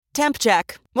Temp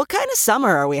check. What kind of summer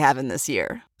are we having this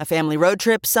year? A family road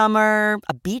trip summer?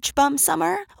 A beach bum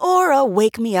summer? Or a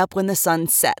wake me up when the sun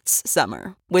sets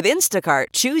summer? With Instacart,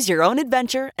 choose your own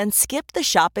adventure and skip the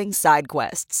shopping side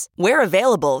quests. Where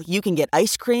available, you can get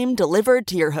ice cream delivered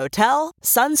to your hotel,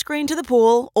 sunscreen to the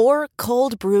pool, or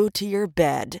cold brew to your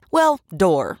bed. Well,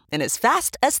 door, in as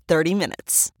fast as 30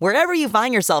 minutes. Wherever you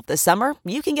find yourself this summer,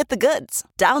 you can get the goods.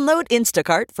 Download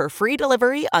Instacart for free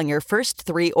delivery on your first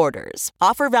 3 orders.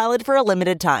 Offer valid for a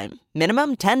limited time.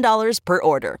 Minimum $10 per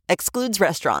order. Excludes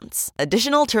restaurants.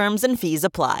 Additional terms and fees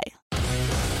apply.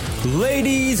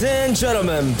 Ladies and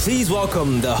gentlemen, please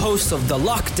welcome the host of The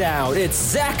Lockdown. It's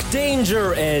Zach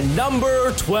Danger and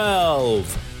number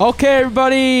 12. Okay,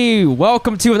 everybody,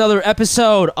 welcome to another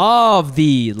episode of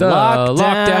The Lockdown.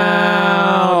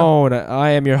 I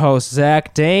am your host,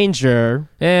 Zach Danger.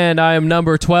 And I am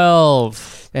number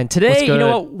 12. And today, you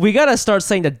know what, we got to start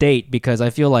saying the date because I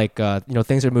feel like,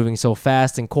 things are moving so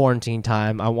fast in quarantine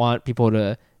time. I want people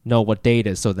to know what date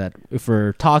is so that if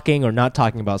we're talking or not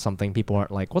talking about something, people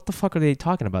aren't like, what the fuck are they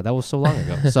talking about? That was so long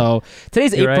ago. So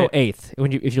today's April 8th.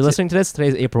 If you're listening to this,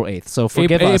 today's April 8th. So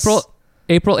forgive us.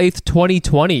 April 8th,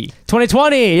 2020.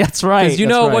 2020, that's right.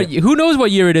 Because who knows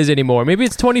what year it is anymore? Maybe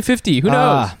it's 2050. Who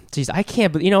knows? Jeez, I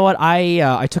can't. But you know what?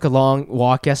 I took a long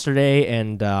walk yesterday,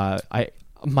 and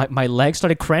my legs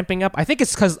started cramping up. I think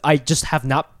it's because I just have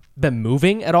not been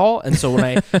moving at all, and so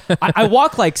when I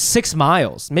walked like 6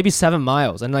 miles, maybe 7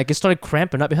 miles, and like it started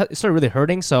cramping up. It started really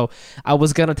hurting, so I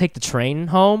was gonna take the train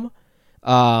home.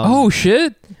 Oh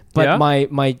shit! But yeah?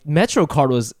 my Metro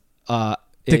card was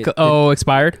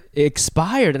expired. It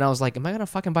expired, and I was like, "Am I gonna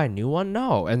fucking buy a new one?"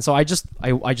 No, and so I just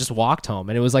walked home,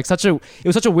 and it was like such a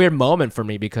weird moment for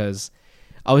me because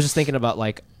I was just thinking about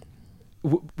like.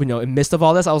 In midst of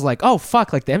all this, I was like, oh,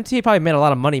 fuck, like the MTA probably made a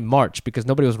lot of money March because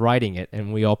nobody was riding it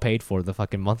and we all paid for the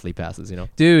fucking monthly passes, you know?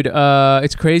 Dude,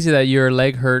 it's crazy that your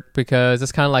leg hurt because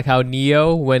it's kind of like how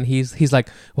Neo, when he's like,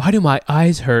 why do my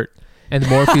eyes hurt? And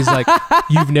Morphe's like,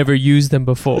 you've never used them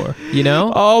before, you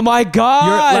know? Oh my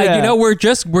God. You're like,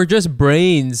 we're just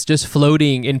brains just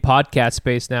floating in podcast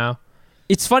space now.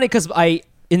 It's funny because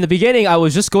in the beginning, I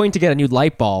was just going to get a new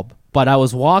light bulb, but I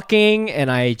was walking and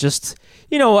I just...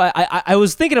 I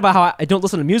was thinking about how I don't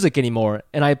listen to music anymore,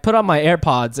 and I put on my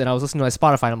AirPods and I was listening to my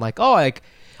Spotify, and I'm like, oh, like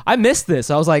I missed this.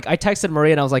 So I was like, I texted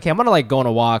Maria and I was like, hey, I'm gonna like go on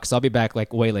a walk, so I'll be back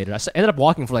like way later. I ended up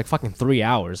walking for like fucking 3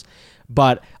 hours,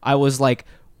 but I was like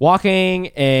walking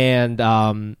and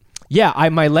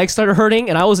my legs started hurting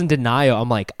and I was in denial. I'm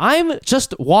like, I'm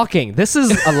just walking. This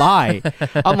is a lie.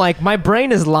 I'm like, my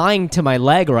brain is lying to my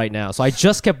leg right now. So I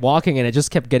just kept walking and it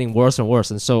just kept getting worse and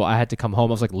worse. And so I had to come home.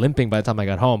 I was like limping by the time I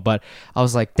got home. But I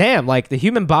was like, damn, like the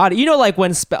human body, like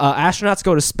when astronauts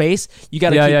go to space, you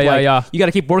gotta you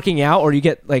gotta keep working out or you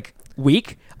get like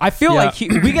weak. I feel like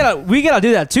we gotta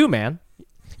do that too, man.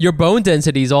 Your bone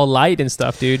density is all light and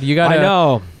stuff, dude. I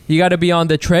know. You gotta be on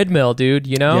the treadmill, dude,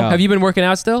 you know? Yeah. Have you been working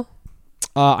out still?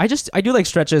 I do like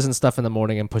stretches and stuff in the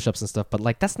morning and push-ups and stuff, but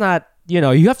like that's not, you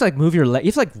have to like move your leg. You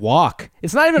have to like walk.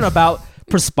 It's not even about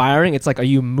perspiring. It's like, are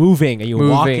you moving? Are you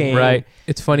walking? Right.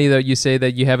 It's funny that you say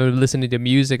that you haven't listened to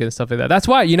music and stuff like that. That's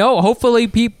why, hopefully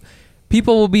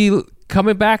people will be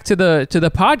coming back to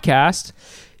the podcast.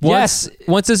 Once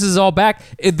this is all back,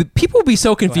 people will be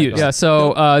so confused. Go ahead.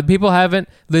 So people haven't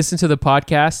listened to the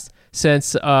podcast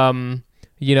since, I don't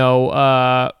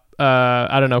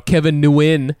know, Kevin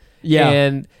Nguyen. Yeah,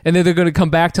 and then they're going to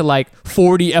come back to like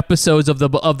 40 episodes of the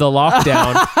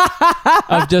lockdown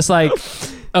of just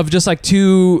like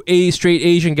two straight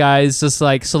Asian guys just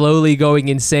like slowly going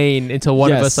insane until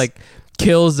one of us like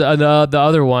kills the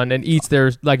other one and eats their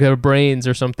brains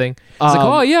or something. It's like,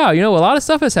 oh yeah, a lot of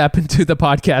stuff has happened to the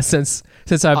podcast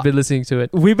since I've been listening to it.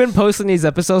 We've been posting these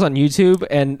episodes on YouTube,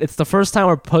 and it's the first time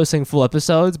we're posting full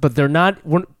episodes, but they're not.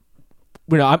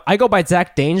 I go by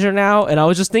Zach Danger now, and I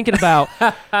was just thinking about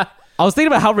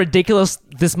how ridiculous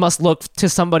this must look to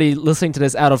somebody listening to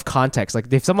this out of context. Like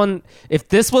if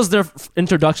this was their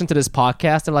introduction to this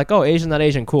podcast, they're like, oh, Asian, not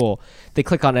Asian, cool. They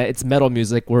click on it, it's metal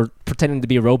music. We're pretending to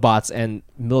be robots and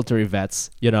military vets,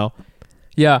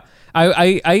 Yeah.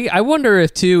 I wonder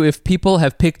if people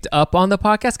have picked up on the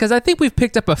podcast, because I think we've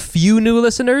picked up a few new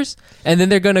listeners, and then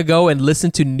they're going to go and listen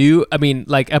to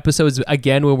episodes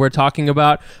again where we're talking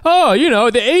about,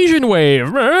 the Asian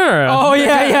wave. Oh,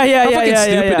 yeah. How fucking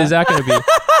stupid is that going to be?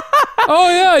 Oh,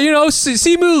 yeah,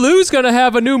 Simu Liu's going to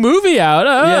have a new movie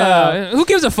out. Who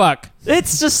gives a fuck?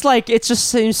 It's just like, it just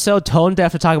seems so tone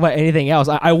deaf to talk about anything else.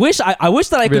 I wish that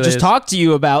I could just talk to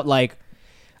you about like,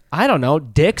 I don't know,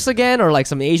 dicks again, or like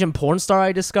some Asian porn star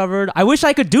I discovered. I wish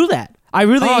I could do that. I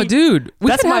really... Oh, dude.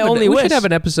 That's my only wish. We should have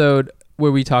an episode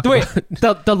where we talk Wait,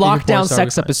 about the Even porn lockdown star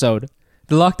sex we find. episode.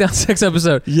 The lockdown sex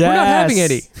episode. We're not having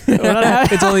any.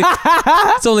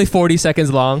 It's only 40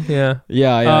 seconds long. Yeah.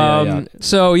 Yeah.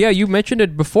 So yeah, you mentioned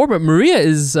it before, but Maria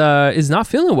is not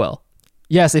feeling well.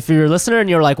 Yes, if you're a listener and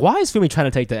you're like, why is Fumi trying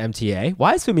to take the MTA?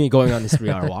 Why is Fumi going on these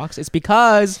 3-hour walks? It's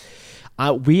because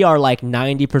we are like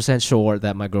 90% sure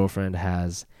that my girlfriend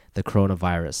has the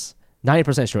coronavirus.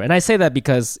 90% sure. And I say that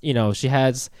because, she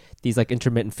has these like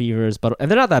intermittent fevers,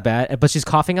 and they're not that bad, but she's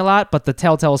coughing a lot. But the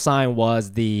telltale sign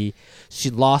was she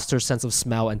lost her sense of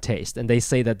smell and taste. And they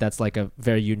say that that's like a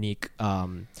very unique,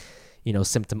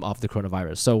 symptom of the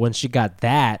coronavirus. So when she got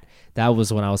that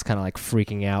was when I was kind of like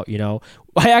freaking out,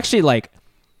 I actually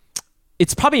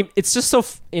it's just so,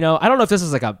 I don't know if this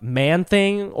is like a man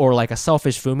thing or like a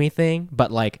selfish Fumi thing,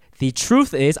 but like the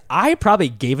truth is I probably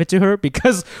gave it to her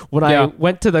because when I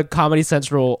went to the Comedy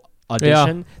Central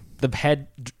audition, the head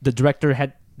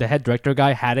director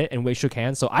guy had it and we shook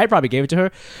hands. So I probably gave it to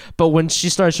her. But when she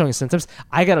started showing symptoms,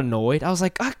 I got annoyed. I was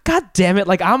like, God damn it.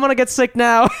 Like, I'm going to get sick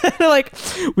now. Like,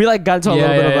 we like got into a little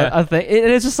bit of a thing.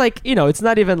 And it's just like, it's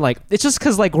not even like, it's just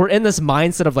because like we're in this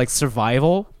mindset of like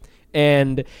survival.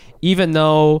 And even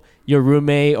though your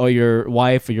roommate or your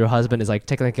wife or your husband is like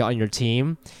technically on your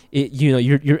team,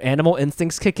 your animal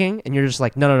instincts kicking, and you're just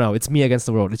like, no, it's me against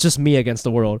the world. It's just me against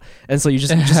the world. And so you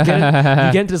just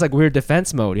get into this like weird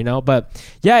defense mode, But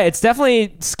yeah, it's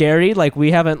definitely scary. Like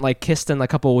we haven't like kissed in a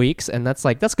couple of weeks, and that's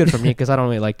good for me because I don't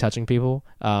really like touching people.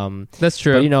 That's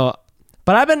true.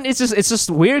 But it's just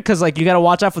weird because like you got to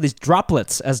watch out for these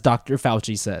droplets, as Dr.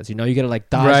 Fauci says. You got to like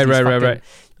dodge. Right.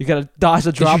 You got to dodge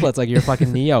the droplets like you're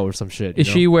fucking Neo or some shit. Is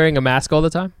she wearing a mask all the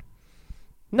time?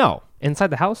 No, inside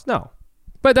the house, no.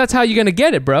 But that's how you're gonna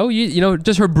get it, bro.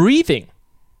 Just her breathing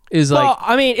is like. Well,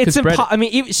 I mean, it's impossible. I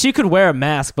mean, she could wear a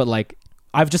mask, but like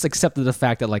I've just accepted the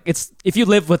fact that like if you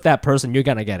live with that person, you're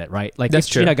gonna get it, right? Like that's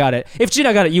if true. Gina got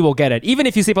it, you will get it. Even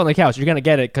if you sleep on the couch, you're gonna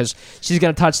get it because she's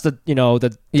gonna touch the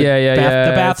the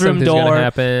bathroom door. Gonna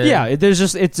happen. Yeah, there's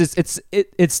just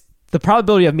it's the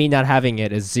probability of me not having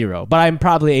it is 0. But I'm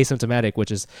probably asymptomatic, which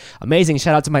is amazing.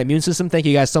 Shout out to my immune system. Thank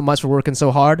you guys so much for working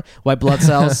so hard. White blood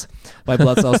cells,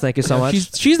 thank you so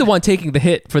much. She's the one taking the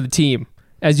hit for the team.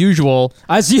 As usual,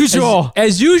 our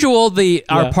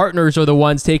partners are the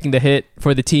ones taking the hit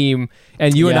for the team,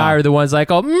 and you and I are the ones like,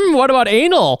 what about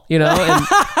anal?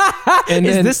 And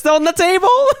is this still on the table?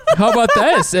 How about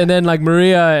this? And then like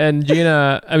Maria and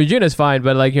Gina, I mean Gina's fine,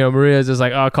 but like Maria's just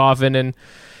like coughing and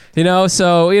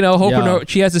hoping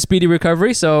she has a speedy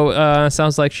recovery. So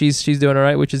sounds like she's doing all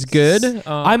right, which is good.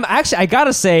 I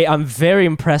gotta say I'm very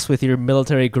impressed with your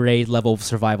military grade level of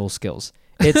survival skills.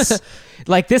 It's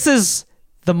like this is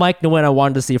the Mike Nguyen I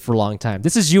wanted to see for a long time.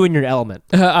 This is you in your element.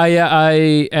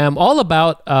 I am all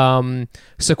about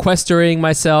sequestering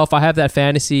myself. I have that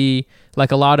fantasy,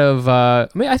 like a lot of,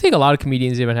 I think a lot of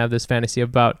comedians even have this fantasy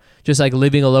about just like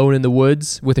living alone in the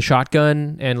woods with a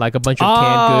shotgun and like a bunch of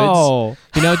canned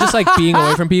goods. Just like being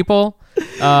away from people.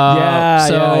 This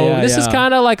is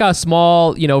kind of like a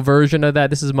small, version of that.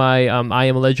 This is my I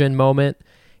Am Legend moment.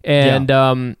 And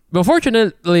but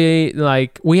fortunately,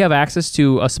 like we have access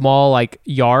to a small like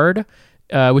yard,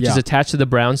 which is attached to the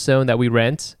brownstone that we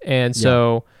rent. And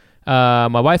so my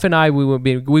wife and I we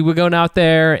were going out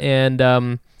there,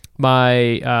 and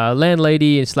my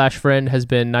landlady / friend has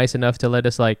been nice enough to let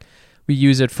us like we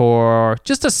use it for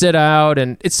just to sit out,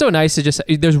 and it's so nice to just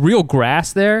there's real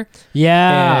grass there,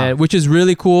 which is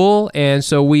really cool. And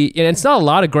so and it's not a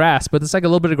lot of grass, but it's like a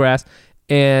little bit of grass.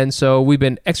 And so we've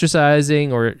been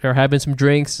exercising or having some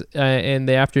drinks in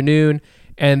the afternoon.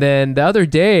 And then the other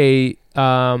day,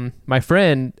 my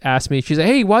friend asked me, she's like,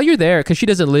 hey, while you're there, because she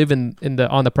doesn't live on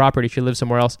the property, she lives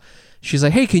somewhere else. She's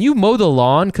like, hey, can you mow the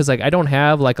lawn? Because like I don't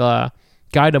have like a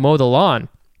guy to mow the lawn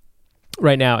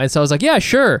right now. And so I was like, yeah,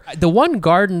 sure. The one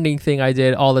gardening thing I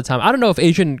did all the time, I don't know if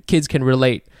Asian kids can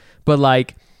relate, but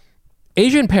like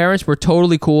Asian parents were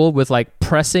totally cool with like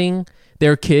pressing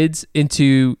their kids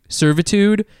into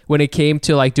servitude when it came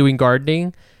to like doing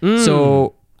gardening.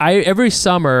 So every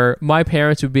summer my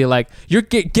parents would be like,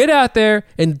 get out there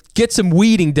and get some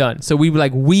weeding done. So we would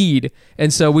like weed,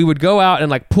 and so we would go out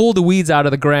and like pull the weeds out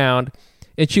of the ground,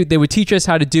 and they would teach us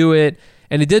how to do it.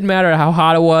 And it didn't matter how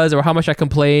hot it was or how much I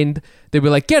complained. They'd be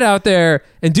like, get out there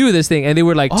and do this thing. And they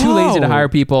were like too lazy to hire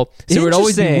people, so it would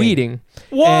always be weeding.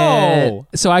 Whoa!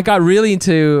 And so I got really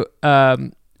into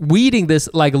weeding this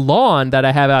like lawn that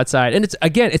I have outside. And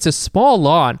it's a small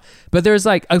lawn, but there's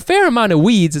like a fair amount of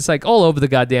weeds. It's like all over the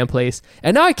goddamn place.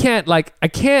 And now I can't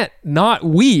not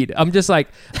weed. I'm just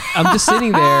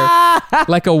sitting there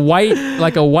like a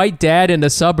white dad in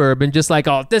the suburb and just like,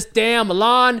 oh, this damn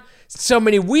lawn so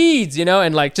many weeds,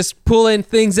 and like just pulling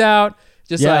things out.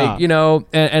 Just Yeah.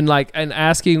 like, and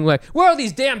asking like, where all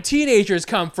these damn teenagers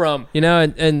come from,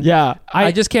 and Yeah,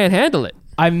 I just can't handle it.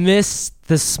 I miss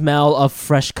the smell of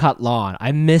fresh cut lawn.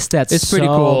 I miss that It's so pretty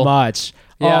cool. much.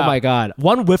 Yeah. Oh my god!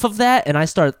 One whiff of that, and I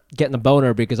start getting a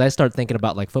boner because I start thinking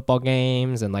about like football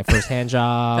games and like first hand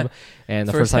job and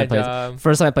the first time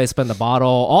I played spin the bottle.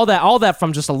 All that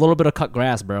from just a little bit of cut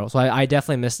grass, bro. So I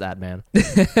definitely miss that, man.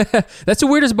 That's the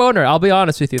weirdest boner. I'll be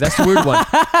honest with you. That's the weird one.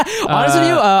 Honest with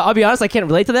you, I'll be honest. I can't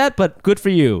relate to that, but good for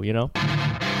you.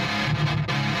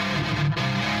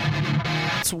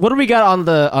 So what do we got on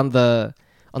the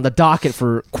docket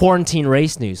for quarantine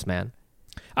race news, man?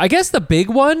 I guess the big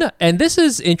one, and this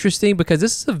is interesting because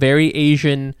this is there's a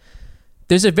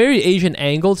very Asian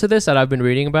angle to this that I've been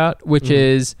reading about, which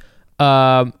is,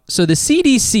 so the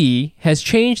CDC has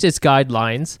changed its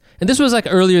guidelines, and this was like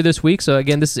earlier this week, so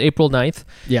again, this is April 9th,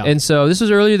 Yeah. and so this was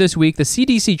earlier this week, the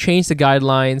CDC changed the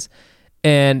guidelines,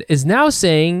 and is now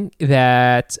saying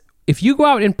that if you go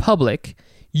out in public,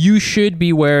 you should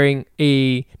be wearing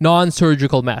a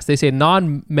non-surgical mask. They say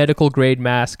non-medical grade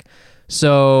mask.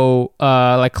 So,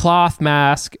 like cloth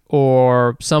mask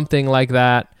or something like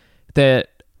that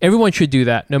everyone should do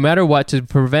that no matter what to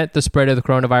prevent the spread of the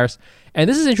coronavirus. And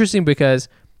this is interesting because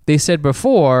they said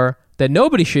before that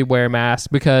nobody should wear masks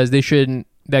because they shouldn't,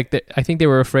 I think they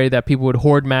were afraid that people would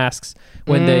hoard masks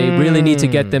when they really need to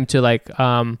get them to like,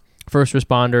 first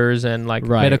responders and like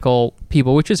medical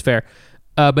people, which is fair.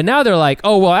 But now they're like,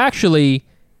 oh, well, actually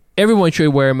everyone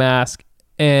should wear a mask.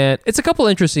 And it's a couple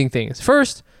interesting things.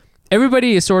 First,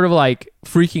 everybody is sort of like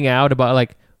freaking out about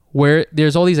like where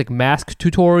there's all these like mask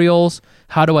tutorials.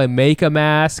 How do I make a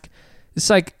mask? It's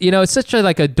like, it's such a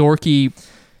like a dorky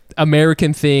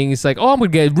American thing. It's like, oh, I'm going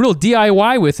to get real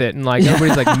DIY with it. And like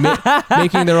everybody's like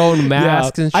making their own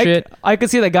masks and shit. I could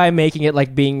see that guy making it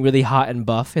like being really hot and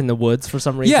buff in the woods for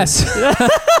some reason. Yes.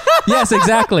 Yes,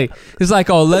 exactly. It's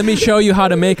like, oh, let me show you how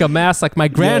to make a mask like my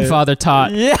grandfather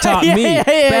taught me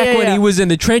back when he was in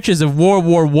the trenches of World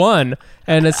War I.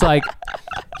 And it's like,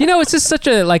 it's just such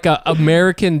a like a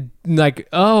American like,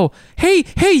 oh, hey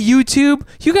YouTube,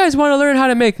 you guys want to learn how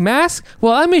to make masks?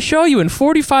 Well, let me show you in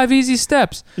 45 easy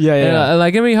steps. And,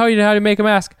 like, let me show you how to make a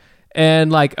mask.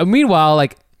 And like, meanwhile,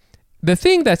 like the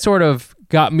thing that sort of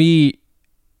got me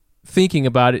thinking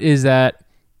about it is that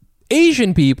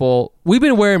Asian people, we've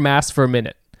been wearing masks for a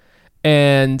minute.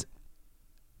 And,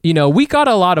 we got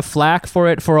a lot of flack for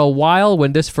it for a while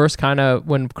when this first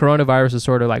when coronavirus was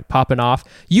sort of like popping off.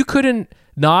 You couldn't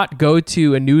not go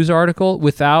to a news article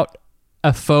without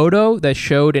a photo that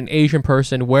showed an Asian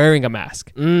person wearing a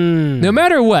mask. No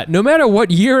matter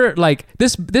what year, like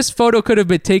this photo could have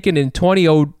been taken in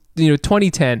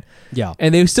 2010. Yeah.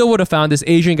 And they still would have found this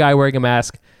Asian guy wearing a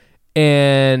mask.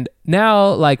 And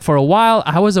now, like, for a while,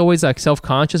 I was always like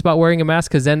self-conscious about wearing a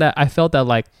mask because then I felt that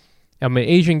like I'm an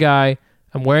Asian guy,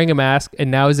 I'm wearing a mask,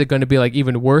 and now is it going to be like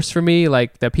even worse for me?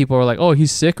 Like that people are like, oh,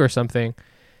 he's sick or something.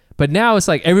 But now it's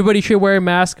like everybody should wear a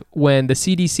mask when the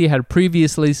CDC had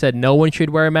previously said no one should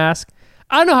wear a mask.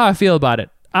 I don't know how I feel about it.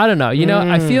 I don't know.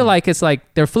 I feel like it's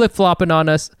like they're flip-flopping on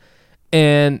us,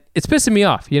 and it's pissing me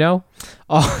off.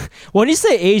 Oh, when you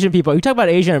say Asian people, are you talking about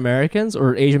Asian Americans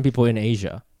or Asian people in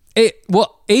Asia?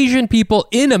 Well, Asian people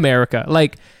in America.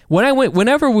 Like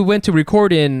whenever we went to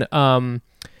record in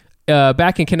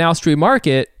back in Canal Street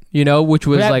Market, which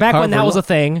was back when that was a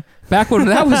thing. Back when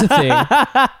that was a thing.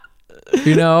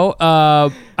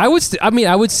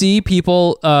 I would see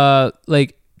people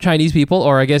like Chinese people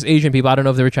or I guess Asian people. I don't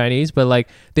know if they were Chinese, but like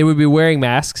they would be wearing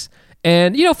masks.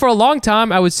 And for a long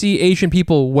time I would see Asian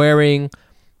people wearing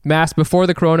masks before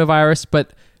the coronavirus,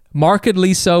 but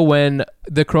markedly so when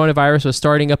the coronavirus was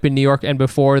starting up in New York and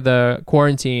before the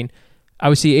quarantine, I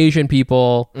would see Asian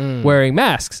people wearing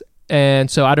masks. And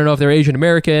so I don't know if they're Asian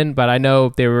American, but I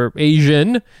know they were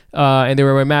Asian and they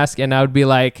were wearing masks. And I would be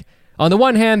like, on the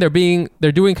one hand,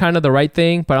 they're doing kind of the right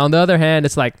thing, but on the other hand,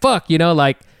 it's like, fuck,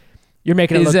 like you're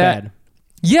making it look bad.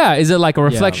 Yeah, is it like a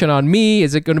reflection on me?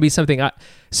 Is it going to be something?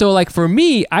 So like for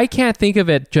me, I can't think of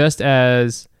it just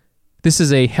as this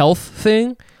is a health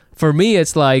thing. For me,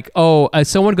 it's like, oh, is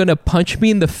someone going to punch me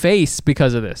in the face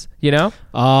because of this,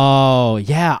 Oh,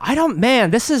 yeah.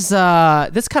 This is,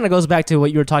 this kind of goes back to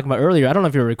what you were talking about earlier. I don't know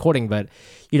if you were recording, but,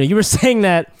 you were saying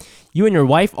that you and your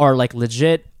wife are like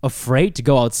legit afraid to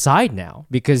go outside now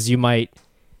because you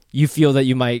feel that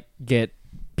you might get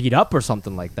beat up or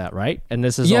something like that, right? And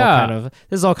this is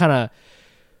all kind of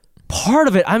part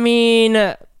of it. I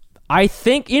mean, I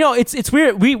think, it's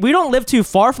weird. We don't live too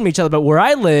far from each other, but where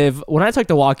I live, when I took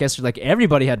the walk yesterday, like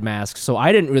everybody had masks, so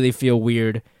I didn't really feel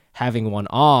weird having one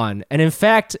on. And in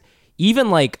fact,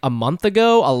 even like a month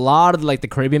ago, a lot of like the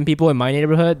Caribbean people in my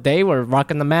neighborhood, they were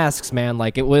rocking the masks, man.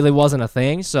 Like it really wasn't a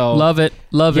thing. So Love it.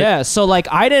 yeah. So like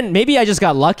maybe I just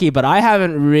got lucky, but I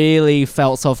haven't really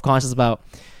felt self-conscious about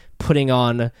putting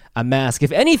on a mask.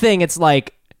 If anything, it's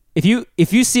like if you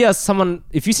see someone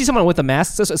with a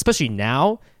mask, especially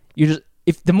now,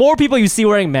 if the more people you see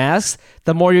wearing masks,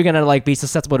 the more you're gonna like be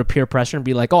susceptible to peer pressure and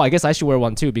be like, oh, I guess I should wear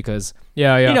one too, because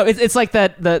it's like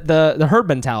that the herd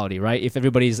mentality, right? If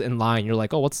everybody's in line, you're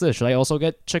like, oh, what's this? Should I also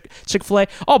get Chick-fil-A?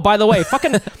 Oh, by the way,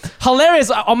 fucking hilarious.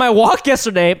 On my walk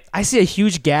yesterday, I see a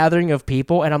huge gathering of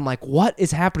people, and I'm like, what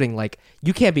is happening? Like,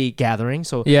 you can't be gathering.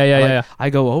 So I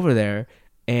go over there,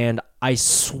 and I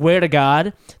swear to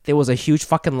God, there was a huge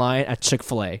fucking line at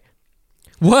Chick-fil-A.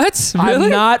 What? Really? I'm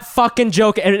not fucking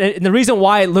joking. And the reason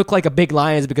why it looked like a big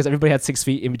line is because everybody had 6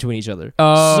 feet in between each other.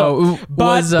 Oh,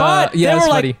 but it's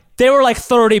funny. There were like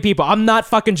 30 people. I'm not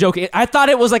fucking joking. I thought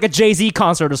it was like a Jay-Z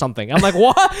concert or something. I'm like,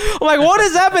 what? I'm like, what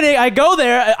is happening? I go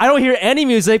there. I don't hear any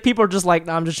music. People are just like,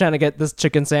 nah, I'm just trying to get this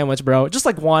chicken sandwich, bro. Just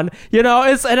like one, and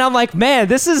I'm like, man,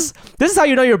 this is how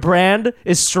you know your brand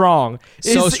is strong.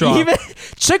 So strong. Even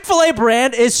Chick-fil-A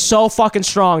brand is so fucking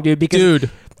strong, dude. Because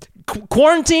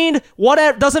quarantined,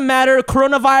 whatever, doesn't matter.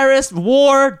 Coronavirus,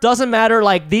 war, doesn't matter.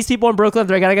 Like, these people in Brooklyn,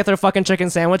 they're gonna get their fucking chicken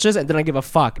sandwiches and they don't give a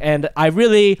fuck. And I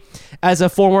really, as a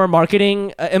former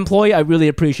marketing employee, I really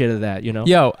appreciated that,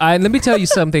 Yo, let me tell you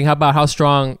something about how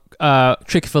strong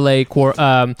Chick-fil-A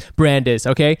brand is,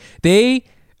 okay? They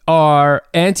are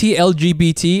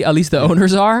anti-LGBT, at least the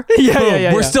owners are.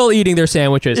 We're still eating their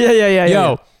sandwiches.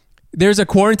 Yo, there's a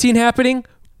quarantine happening.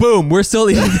 Boom, we're still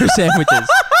eating their sandwiches.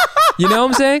 You know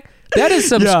what I'm saying? That is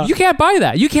some. You can't buy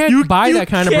that. You can't buy that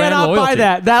kind of brand loyalty. You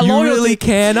cannot buy that. You loyalty. really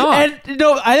cannot. And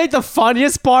I think the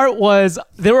funniest part was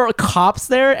there were cops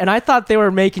there, and I thought they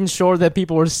were making sure that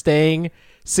people were staying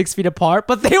 6 feet apart,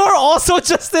 but they were also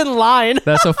just in line.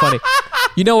 That's so funny.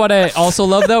 You know what I also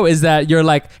love though is that you're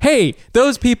like, hey,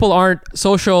 those people aren't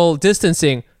social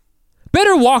distancing.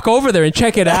 Better walk over there and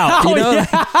check it out.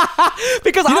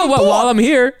 Because you know what? While I'm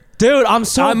here. Dude, I'm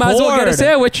so bored. I might as well get a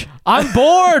sandwich. I'm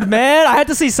bored, man. I had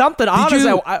to see something.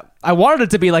 Honestly, I wanted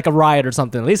it to be like a riot or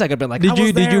something. At least I could have been like, Did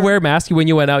you wear a mask when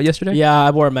you went out yesterday? Yeah,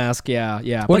 I wore a mask.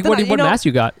 Yeah. What mask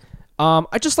you got?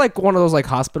 I just like one of those like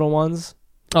hospital ones.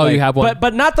 Oh, like, you have one,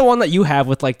 but not the one that you have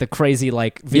with like the crazy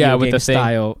like video game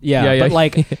style. Yeah. But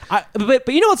like, but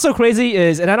you know what's so crazy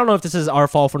is, and I don't know if this is our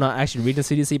fault for not actually reading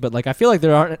the CDC, but like I feel like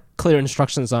there aren't clear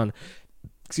instructions on.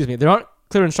 There aren't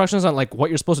clear instructions on like what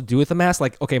you're supposed to do with the mask.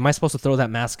 Like, okay, am I supposed to throw that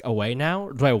mask away now?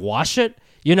 Or do I wash it?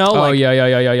 Oh,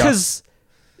 yeah. Because,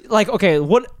 like, okay,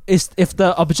 what is if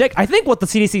the object? I think what the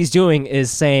CDC is doing is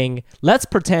saying, let's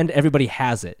pretend everybody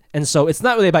has it, and so it's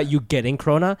not really about you getting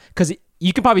corona, because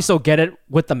you can probably still get it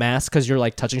with the mask because you're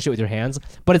like touching shit with your hands,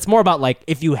 but it's more about like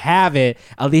if you have it,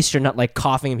 at least you're not like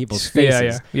coughing in people's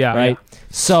faces. Yeah. Right.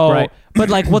 So, but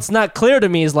like what's not clear to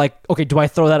me is like, okay, do I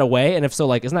throw that away? And if so,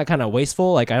 like, isn't that kind of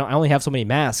wasteful? Like, I only have so many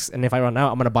masks, and if I run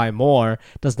out, I'm gonna buy more.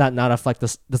 Does that not affect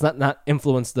this? Does that not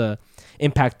impact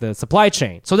the supply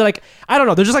chain? So they're like, I don't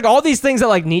know. There's just like all these things that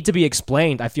like need to be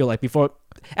explained. I feel like before.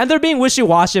 And they're being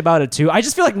wishy-washy about it too. I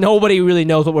just feel like nobody really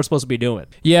knows what we're supposed to be doing.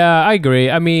 Yeah, I agree.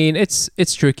 I mean, it's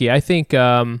tricky. I think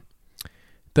the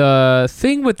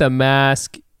thing with the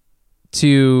mask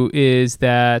too is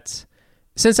that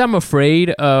since I'm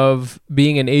afraid of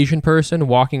being an Asian person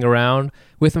walking around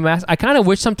with a mask, I kind of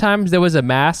wish sometimes there was a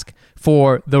mask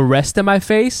for the rest of my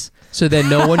face, so that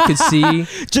no one could see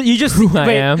who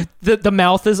I am. The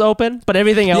mouth is open, but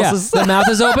everything else is... the mouth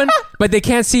is open, but they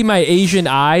can't see my Asian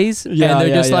eyes. Yeah, and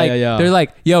they're just like, they're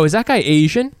like, yo, is that guy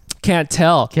Asian? Can't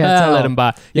tell. Let him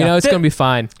by. You know, it's going to be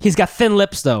fine. He's got thin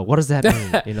lips, though. What does that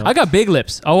mean? You know? I got big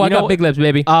lips. I got big lips,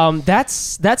 baby.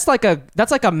 That's like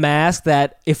a mask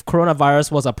that if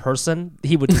coronavirus was a person,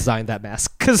 he would design that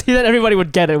mask. Because then everybody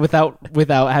would get it without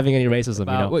having any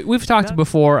racism. We've talked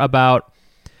before about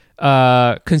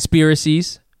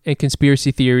conspiracies and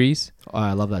conspiracy theories. Oh,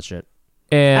 I love that shit.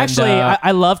 And actually,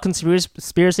 I love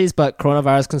conspiracies, but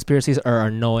coronavirus conspiracies are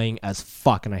annoying as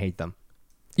fuck, and I hate them.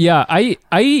 Yeah, we've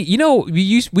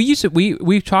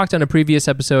talked on a previous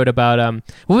episode about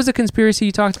what was the conspiracy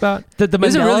you talked about? The Mandela, it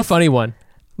was a really funny one.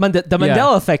 The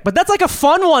Mandela effect, but that's like a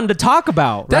fun one to talk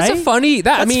about. That's right? a funny.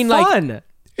 That's fun. Like,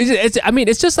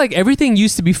 it's just like everything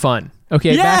used to be fun.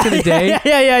 Okay, back in the day,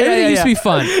 everything used to be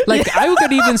fun. Like I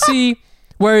could even see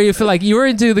where you feel like you were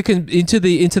into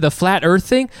the flat Earth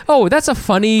thing. Oh, that's a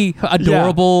funny,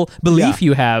 adorable belief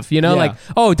you have. You know, like,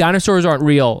 oh, dinosaurs aren't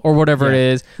real or whatever it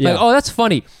is. Like, oh, that's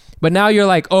funny. But now you're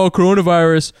like, oh,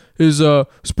 coronavirus is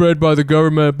spread by the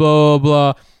government, blah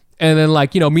blah blah. And then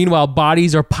like, meanwhile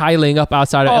bodies are piling up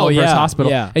outside of Elmhurst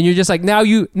Hospital. Yeah. And you're just like, now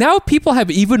people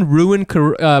have even ruined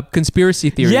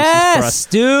conspiracy theories for Yes, us.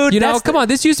 dude. Come on,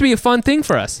 this used to be a fun thing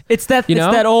for us. It's that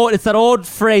old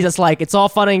phrase. It's like it's all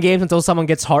fun and games until someone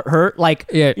gets hurt. Like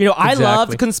I exactly.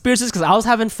 loved conspiracies because I was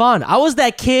having fun. I was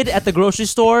that kid at the grocery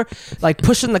store, like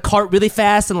pushing the cart really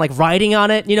fast and like riding on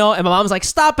it. And my mom was like,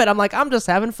 "Stop it!" I'm like, "I'm just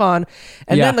having fun."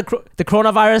 And then the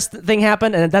coronavirus thing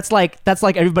happened, and that's like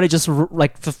everybody just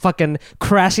fucking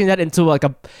crashing that into like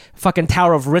a fucking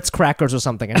tower of Ritz crackers or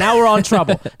something. And now we're on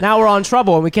trouble.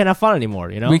 And we can't have fun anymore.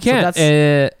 We can't.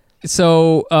 There's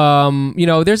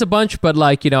a bunch, but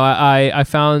I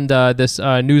found this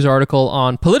news article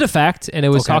on PolitiFact, and it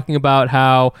was talking about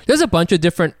how there's a bunch of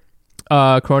different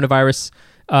coronavirus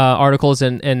articles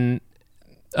and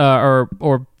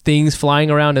or things flying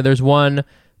around, and there's one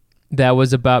that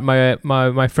was about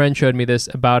my friend showed me this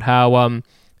about how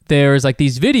there's like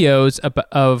these videos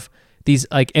of these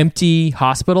like empty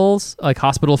hospitals, like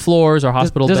hospital floors or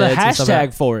hospital beds. There's a and stuff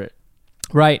like hashtag for it.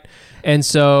 Right. And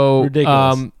so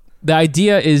the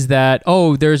idea is that,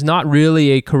 there's not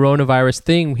really a coronavirus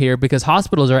thing here because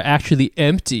hospitals are actually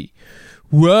empty.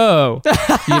 Whoa.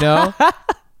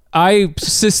 I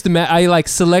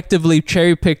selectively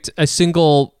cherry picked a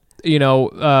single,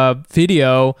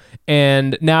 video,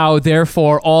 and now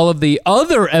therefore all of the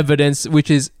other evidence,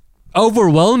 which is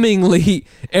overwhelmingly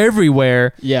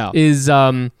everywhere, is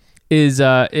I'm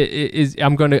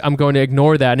going to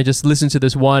ignore that and just listen to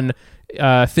this one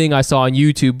thing I saw on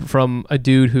YouTube from a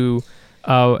dude who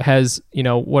has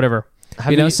whatever.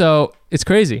 So it's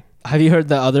crazy. Have you heard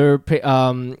the other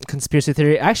conspiracy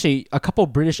theory? Actually, a couple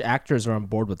British actors are on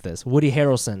board with this. Woody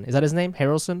Harrelson, is that his name?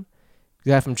 Harrelson,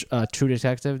 the guy from True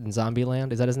Detective and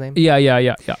Zombieland, is that his name?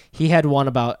 Yeah. He had one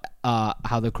about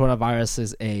how the coronavirus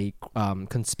is a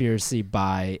conspiracy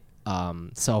by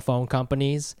cell phone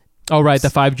companies. Oh, right, the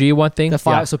 5G one thing.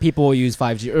 So people will use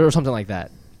 5G or something like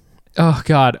that. Oh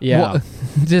God, yeah.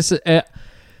 Just okay.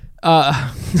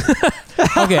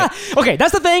 Okay,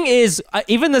 that's the thing is,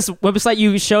 even this website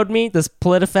you showed me, this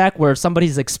PolitiFact, where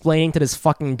somebody's explaining to this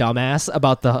fucking dumbass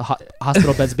about the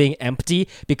hospital beds being empty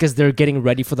because they're getting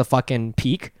ready for the fucking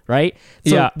peak, right?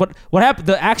 So what happened?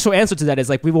 The actual answer to that is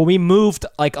like we moved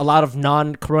like a lot of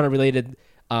non-corona related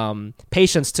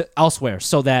patients to elsewhere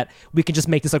so that we can just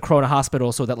make this a corona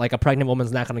hospital so that like a pregnant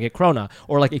woman's not going to get corona,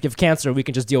 or like if you have cancer, we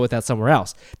can just deal with that somewhere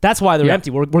else. That's why they're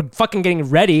empty. We're fucking getting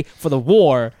ready for the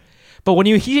war. But when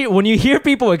you hear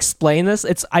people explain this,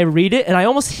 I read it and I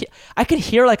can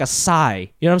hear like a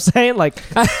sigh. You know what I'm saying? Like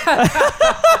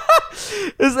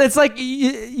it's like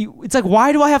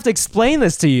why do I have to explain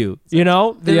this to you?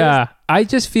 I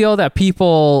just feel that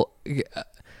people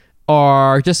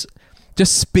are just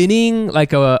spinning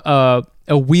like a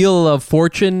wheel of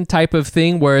fortune type of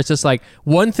thing where it's just like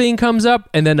one thing comes up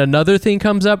and then another thing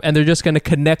comes up and they're just going to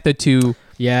connect the two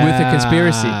with a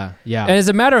conspiracy. Yeah. And as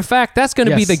a matter of fact, that's going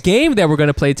to be the game that we're going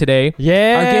to play today.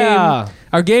 Yeah.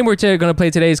 Our game we're going to play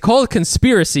today is called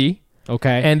Conspiracy.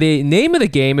 Okay. And the name of the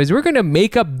game is we're going to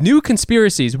make up new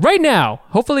conspiracies right now.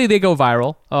 Hopefully they go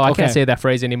viral. Oh, I can't say that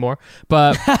phrase anymore.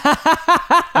 But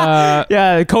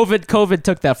COVID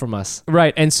took that from us.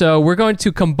 Right. And so we're going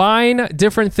to combine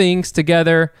different things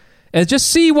together and just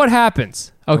see what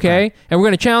happens. Okay? And we're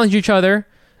going to challenge each other.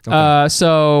 Okay.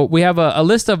 So we have a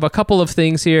list of a couple of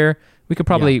things here. We could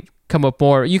probably come up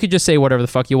more. You could just say whatever the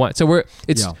fuck you want. So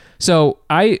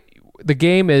the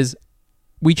game is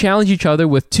we challenge each other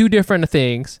with two different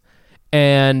things,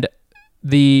 and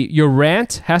your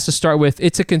rant has to start with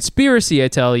 "It's a conspiracy, I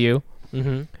tell you,"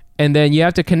 and then you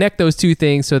have to connect those two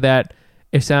things so that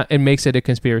it makes it a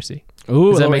conspiracy.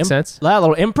 Ooh, does that make sense? A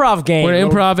little improv game. We're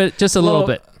gonna improv it just a little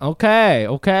bit.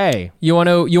 Okay. You want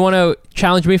to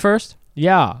challenge me first?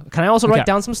 Yeah. Can I also write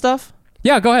down some stuff?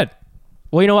 Yeah, go ahead.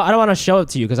 Well, you know what? I don't want to show it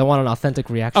to you because I want an authentic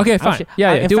reaction. Okay, fine.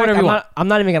 Actually, do whatever you want. I'm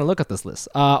not even gonna look at this list.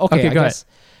 Okay, go ahead.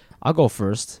 I'll go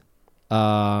first.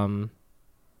 Okay,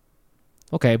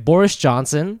 Boris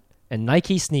Johnson and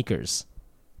Nike sneakers.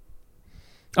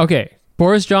 Okay,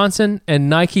 Boris Johnson and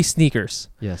Nike sneakers.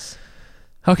 Yes.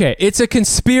 Okay, it's a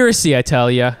conspiracy, I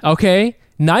tell you. Okay,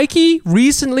 Nike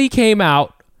recently came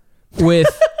out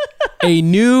with a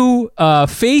new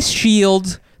face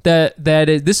shield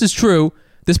this is true.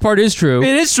 This part is true.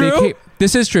 It is true.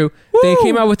 This is true. Woo! They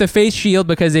came out with a face shield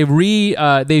because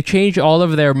they've changed all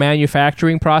of their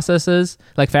manufacturing processes,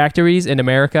 like factories in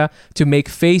America, to make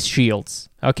face shields.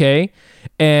 Okay,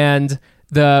 and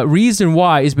the reason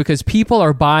why is because people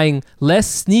are buying less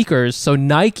sneakers, so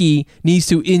Nike needs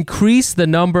to increase the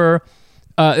number,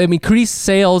 increase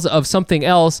sales of something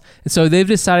else, and so they've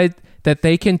decided that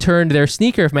they can turn their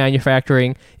sneaker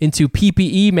manufacturing into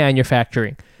PPE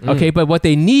manufacturing. Okay, but what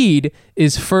they need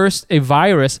is first a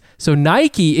virus. So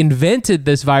Nike invented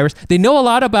this virus. They know a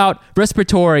lot about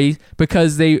respiratory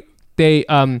because they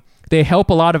help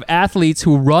a lot of athletes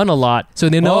who run a lot. So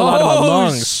they know a lot about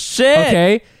lungs. Shit.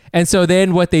 Okay. And so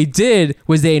then what they did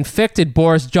was they infected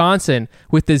Boris Johnson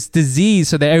with this disease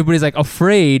so that everybody's like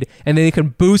afraid, and then they can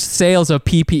boost sales of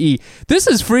PPE. This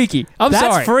is freaky. I'm sorry.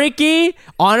 That's freaky,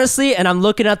 honestly. And I'm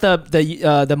looking at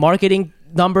the marketing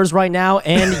numbers right now,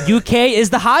 and UK is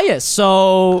the highest.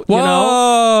 So you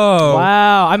know,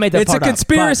 wow, I made that. It's part a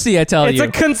conspiracy, up, I tell you.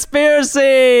 It's a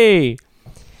conspiracy.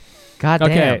 God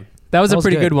damn. Okay, that was a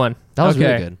pretty good one. That was okay.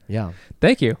 really good. Yeah.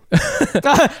 Thank you.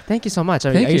 Thank you so much.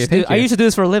 I Thank you, I used to do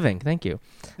this for a living. Thank you.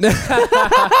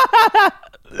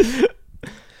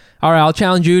 All right, I'll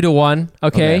challenge you to one.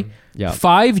 Okay. Yeah.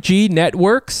 5G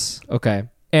networks Okay.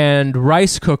 and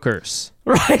rice cookers.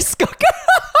 Rice cooker.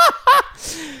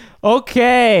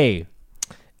 Okay.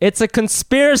 It's a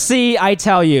conspiracy, I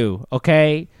tell you.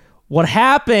 Okay. What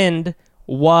happened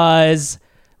was,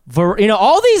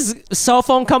 all these cell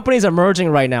phone companies are merging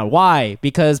right now. Why?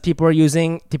 Because people are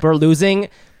losing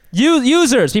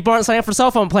users. People aren't signing up for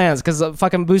cell phone plans because of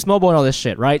fucking Boost Mobile and all this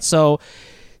shit, right? So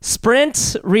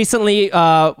Sprint recently,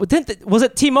 was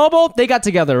it T-Mobile? They got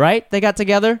together, right? They got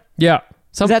together? Yeah.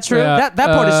 Is that true? That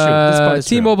part is true. This part is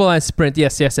true. T-Mobile and Sprint.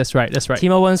 Yes, that's right.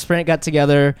 T-Mobile and Sprint got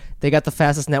together. They got the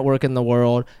fastest network in the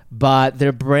world, but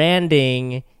their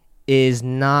branding is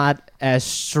not as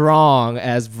strong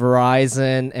as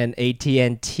Verizon and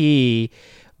AT&T.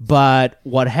 But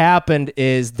what happened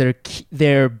is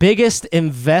their biggest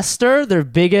investor, their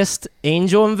biggest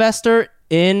angel investor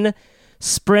in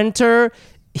Sprinter,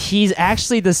 he's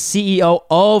actually the CEO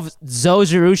of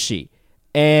Zojirushi.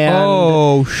 And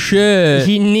oh shit,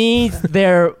 he needs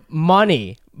their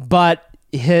money, but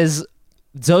his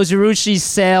Zojirushi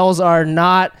sales are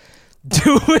not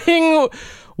doing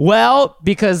well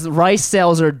because rice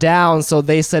sales are down. So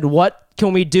they said, what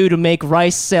can we do to make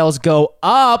rice sales go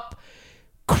up?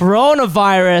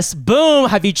 Coronavirus, boom.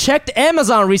 Have you checked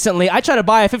Amazon recently? I tried to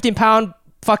buy a 15-pound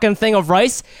fucking thing of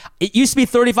rice. It used to be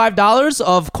 $35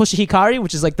 of koshihikari,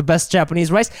 which is like the best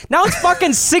Japanese rice. Now it's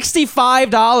fucking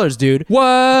 $65, dude. What?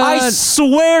 I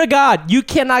swear to God, you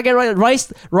cannot get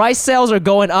rice. Rice sales are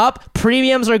going up.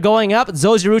 Premiums are going up.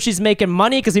 Zojirushi's making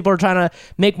money because people are trying to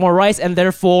make more rice, and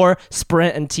therefore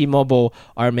Sprint and T-Mobile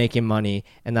are making money,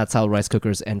 and that's how rice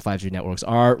cookers and 5G networks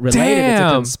are related. Damn.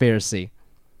 It's a conspiracy.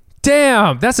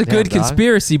 Damn, that's a good dog.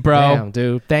 Conspiracy, bro. Damn,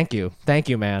 dude. Thank you,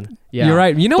 man. Yeah, you're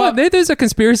right. You know what? There's a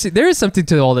conspiracy. There is something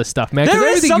to all this stuff, man. Because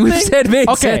everything you said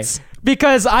makes sense.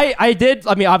 Because I did.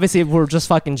 I mean, obviously, we're just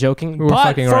fucking joking. We're but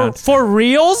fucking around. For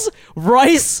reals,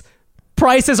 rice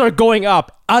prices are going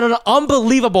up at an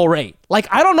unbelievable rate. Like,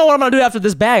 I don't know what I'm gonna do after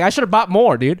this bag. I should have bought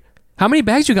more, dude. How many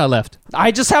bags you got left?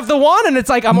 I just have the one, and it's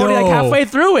like I'm already like halfway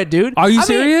through it, dude. Are you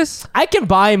serious? I can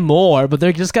buy more, but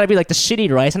they're just gotta be like the shitty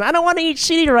rice, and I don't want to eat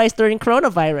shitty rice during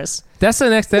coronavirus. That's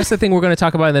the thing we're going to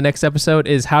talk about in the next episode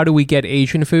is how do we get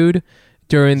Asian food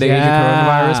during the Asian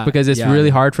coronavirus, because it's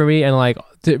really hard for me, and like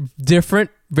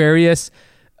different various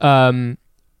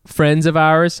friends of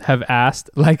ours have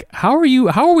asked, like, how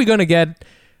are we going to get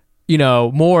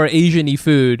more Asian-y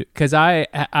food? Because I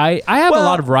have a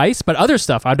lot of rice, but other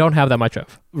stuff I don't have that much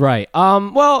of. Right.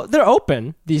 Well, they're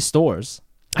open, these stores.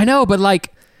 I know, but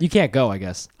like, you can't go, I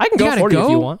guess. I can go for you if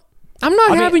you want. I'm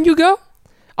not having you go.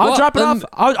 I'll drop it off.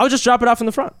 I'll just drop it off in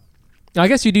the front. I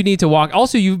guess you do need to walk.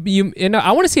 Also, I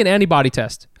want to see an antibody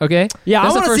test. Okay. Yeah,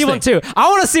 that's I want to see one too. I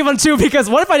want to see one too, because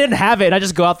what if I didn't have it and I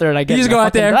just go out there and I get it? You just go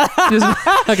out there, just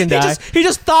fucking die. He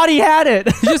just thought he had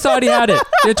it. He just thought he had it.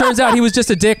 It turns out he was just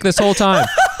a dick this whole time.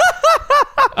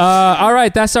 All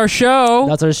right, that's our show.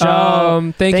 That's our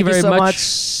show. Thank you very so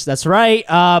much. That's right.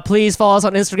 Please follow us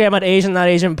on Instagram at Asian Not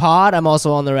Asian Pod. I'm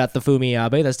also on there at the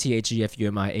Fumiabe. That's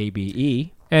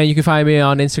TheFumiabe. And you can find me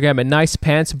on Instagram at Nice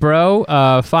Pants Bro.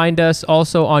 Find us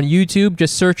also on YouTube.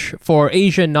 Just search for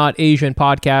Asian Not Asian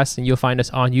Podcast, and you'll find us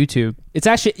on YouTube. It's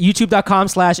actually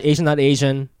youtube.com/Asian Not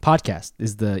Asian Podcast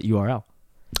is the URL.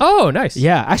 Oh, nice.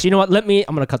 Yeah. Actually, you know what? I'm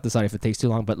going to cut this out if it takes too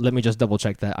long, but let me just double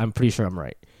check that. I'm pretty sure I'm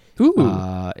right.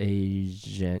 Ooh.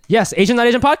 Asian. Yes, Asian Not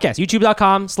Asian Podcast.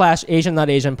 youtube.com/Asian Not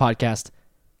Asian Podcast.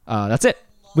 That's it.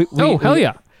 Hell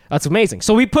yeah. That's amazing.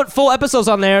 So we put full episodes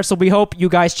on there, so we hope you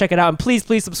guys check it out. And please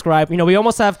subscribe. We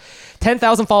almost have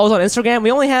 10,000 followers on Instagram.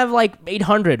 We only have like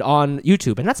 800 on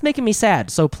YouTube, and that's making me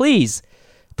sad. So please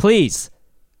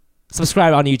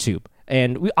subscribe on YouTube.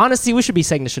 And we honestly, we should be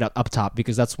saying this shit up top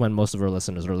because that's when most of our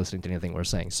listeners are listening to anything we're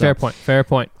saying. So, Fair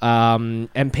point. And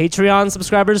Patreon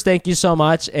subscribers, thank you so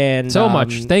much. And So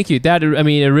much. Thank you. That, I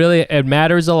mean, it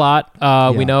matters a lot.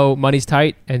 We know money's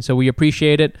tight, and so we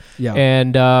appreciate it. Yeah.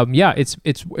 And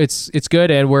it's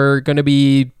good. And we're going to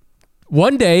be,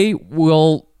 one day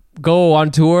we'll go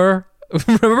on tour.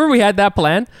 Remember we had that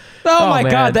plan? Oh my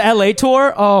man. God, the LA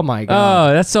tour. Oh my God.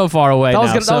 Oh, that's so far away. That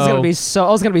was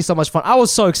gonna be so much fun. I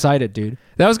was so excited, dude.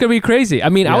 That was gonna be crazy. I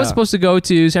mean, I was Yeah. supposed to go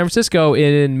to San Francisco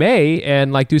in May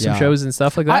and like do some Yeah. shows and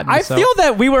stuff like that. I And so- feel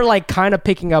that we were like kind of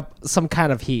picking up some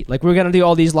kind of heat. Like we're gonna do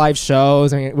all these live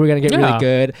shows and we're gonna get really Yeah.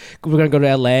 good. We're gonna go to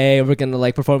LA. We're gonna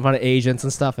like perform in front of agents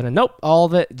and stuff. And then nope, all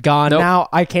of it gone. Nope. Now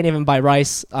I can't even buy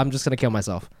rice. I'm just gonna kill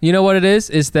myself. You know what it is?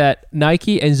 Is that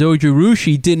Nike and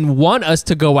Zojirushi didn't want us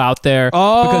to go out there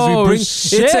because we bring.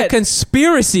 shit. It's a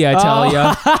conspiracy, I tell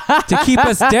you, to keep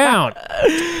us down.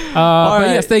 But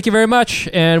right. yes, thank you very much,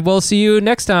 and we'll see you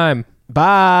next time.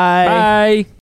 Bye. Bye.